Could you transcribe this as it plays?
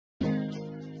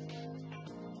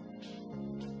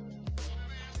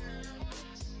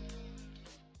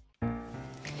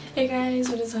Hey guys,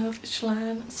 what is up? It's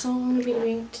Shalane. So I'm going to be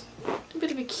doing a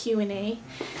bit of a Q&A.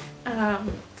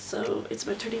 So it's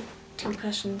about 32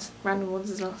 questions, random ones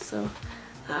as well. So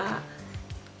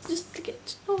just to get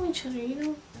to know each other, you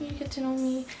know, you get to know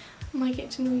me, I might get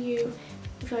to know you.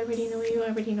 If I already know you, I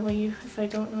already know you. If I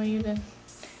don't know you, then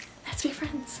let's be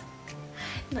friends.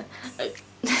 No,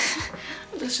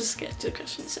 let's just get to the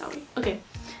questions, shall we? Okay.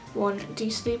 1. Do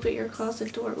you sleep with your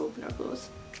closet door open or closed?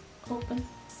 Open.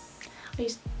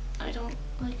 I don't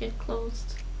like it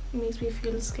closed. It makes me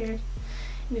feel scared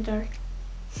in the dark.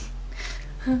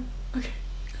 Okay,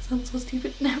 that sounds so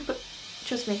stupid now, but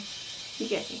trust me, you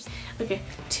get me. Okay.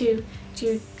 2. Do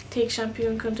you take shampoo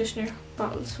and conditioner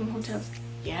bottles from hotels?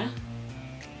 Yeah.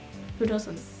 Who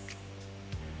doesn't?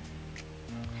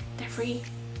 They're free.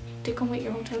 They come with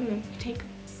your hotel room. You take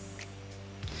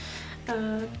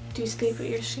them. Do you sleep with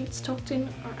your sheets tucked in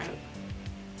or out?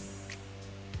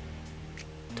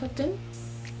 Tucked in?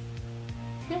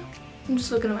 Yeah. I'm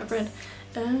just looking at my bread.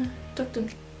 Tucked in.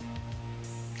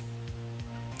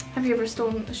 Have you ever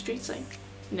stolen a street sign?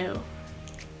 No.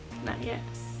 Not yet.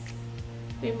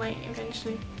 We might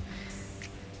eventually.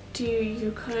 Do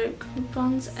you cut out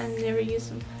coupons and never use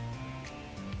them?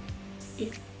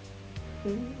 Yeah.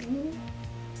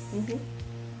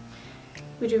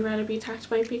 Would you rather be attacked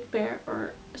by a big bear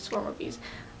or a swarm of bees?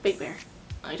 Big bear.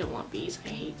 I don't want bees. I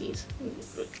hate bees.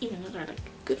 Even though they're like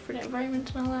good for the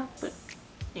environment and all that, but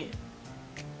no.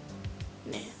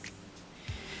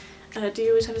 No. Do you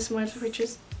always have a smile for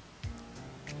pictures?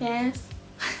 Yes.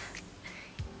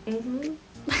 As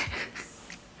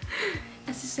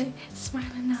you say,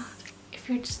 smile and nod if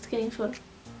you're just getting a photo.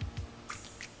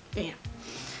 But yeah.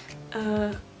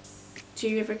 Do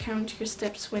you ever count your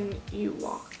steps when you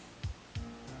walk?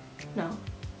 No.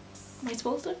 Am I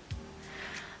supposed to?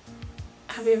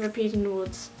 Have you ever peed in the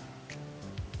woods?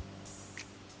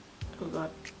 Oh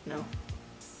god, no.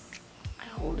 I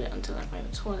hold it until I find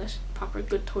a toilet, proper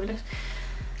good toilet.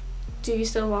 Do you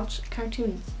still watch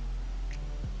cartoons?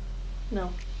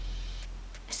 No.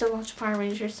 I still watch Power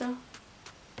Rangers though.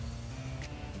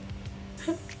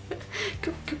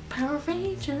 Go Power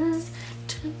Rangers.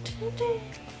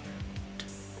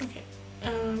 Okay.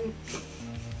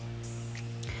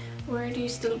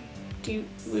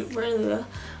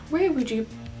 Where would you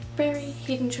bury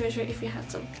hidden treasure if you had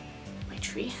some? My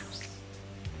tree house.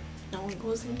 No one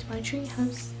goes into my tree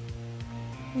house.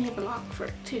 We have a lock for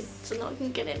it too, so no one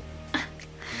can get in.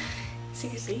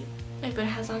 Seriously, my bed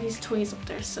has all these toys up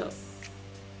there, so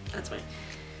that's why.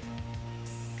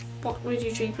 What would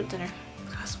you drink with dinner? A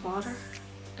glass of water,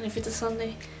 and if it's a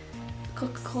Sunday,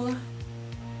 Coca-Cola.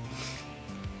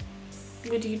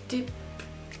 Would you dip?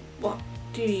 What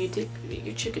do you dip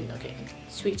your chicken nugget in?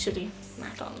 Sweet chili,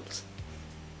 McDonald's.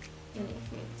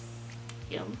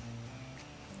 Yum.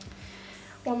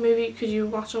 What movie could you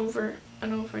watch over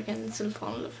and over again and still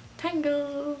fall in love?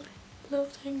 Tangled.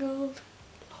 Love Tangled.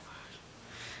 Love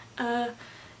it.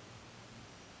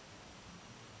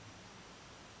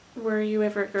 Were you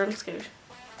ever a Girl Scout?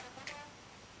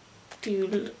 Do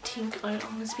you think I'd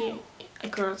honestly be a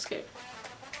Girl Scout?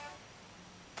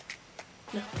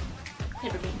 No,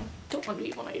 never been one. Don't want to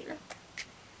be one either.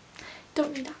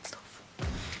 Don't need that stuff.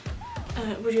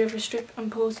 Would you ever strip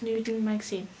and pose nude in a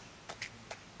magazine?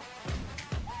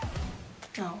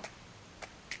 No.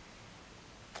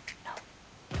 No.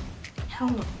 Hell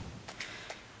no.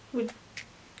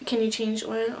 Can you change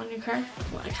oil on your car?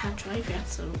 Well, I can't drive yet,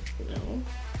 so no,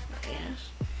 not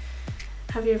yet.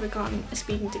 Have you ever gotten a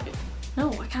speeding ticket?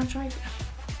 No, I can't drive yet.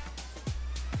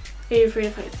 Are you afraid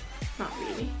of heights? Not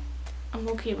really. I'm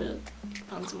okay with it.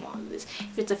 Depends on what it is.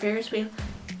 If it's a Ferris wheel,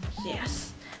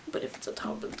 yes. But if it's a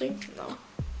tall building, no.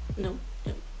 No,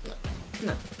 no, no,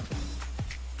 no.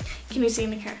 Can you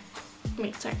sing in the car? I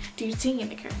mean, sorry. Do you sing in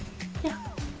the car? Yeah,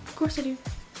 of course I do.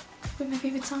 When my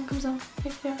favourite song comes on,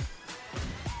 heck yeah.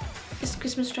 Is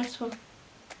Christmas stressful?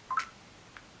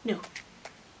 No.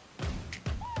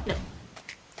 No.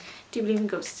 Do you believe in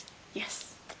ghosts?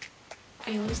 Yes.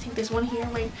 I always think there's one here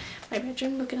in my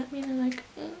bedroom looking at me and I'm like,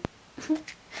 but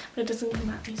it doesn't come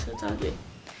at me, so it's all good.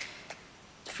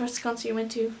 The first concert you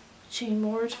went to? Shane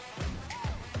Ward,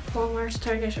 Walmart,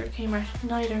 Target or Kmart?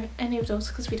 Neither. Any of those,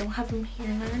 because we don't have them here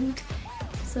in Ireland.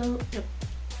 So, no.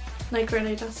 Nike or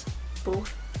Adidas?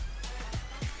 Both.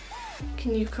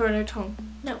 Can you curl your tongue?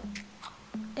 No.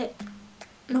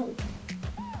 No.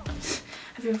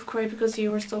 Have you ever cried because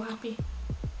you were so happy?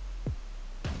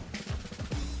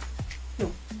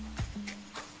 No.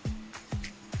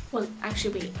 Well,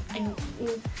 actually,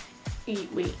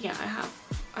 wait, yeah, I have.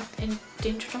 In the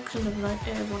introduction of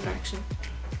One Direction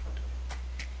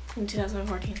in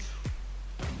 2014.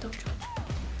 Don't judge.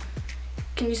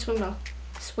 Can you swim well?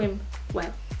 Swim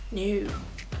well. No.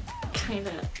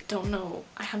 Kinda don't know.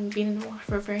 I haven't been in the water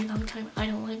for a very long time. I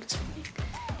don't like swimming.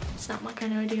 It's not my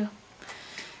kind of idea.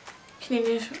 Can you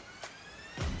do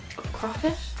a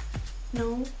croquet?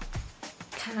 No.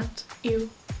 Can't.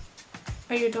 You.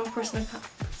 Are you a dog person or cat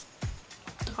person?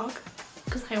 Dog?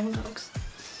 Because I own dogs.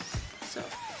 So,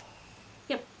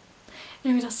 yep.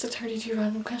 Anyway, that's the 32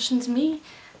 random questions me.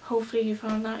 Hopefully you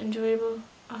found that enjoyable.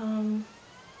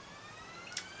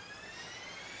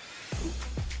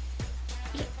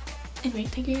 Yeah. Anyway,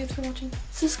 thank you guys for watching.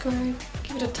 Subscribe,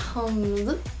 give it a thumbs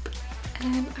up,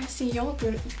 and I see your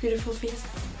beautiful faces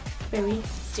very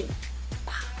soon.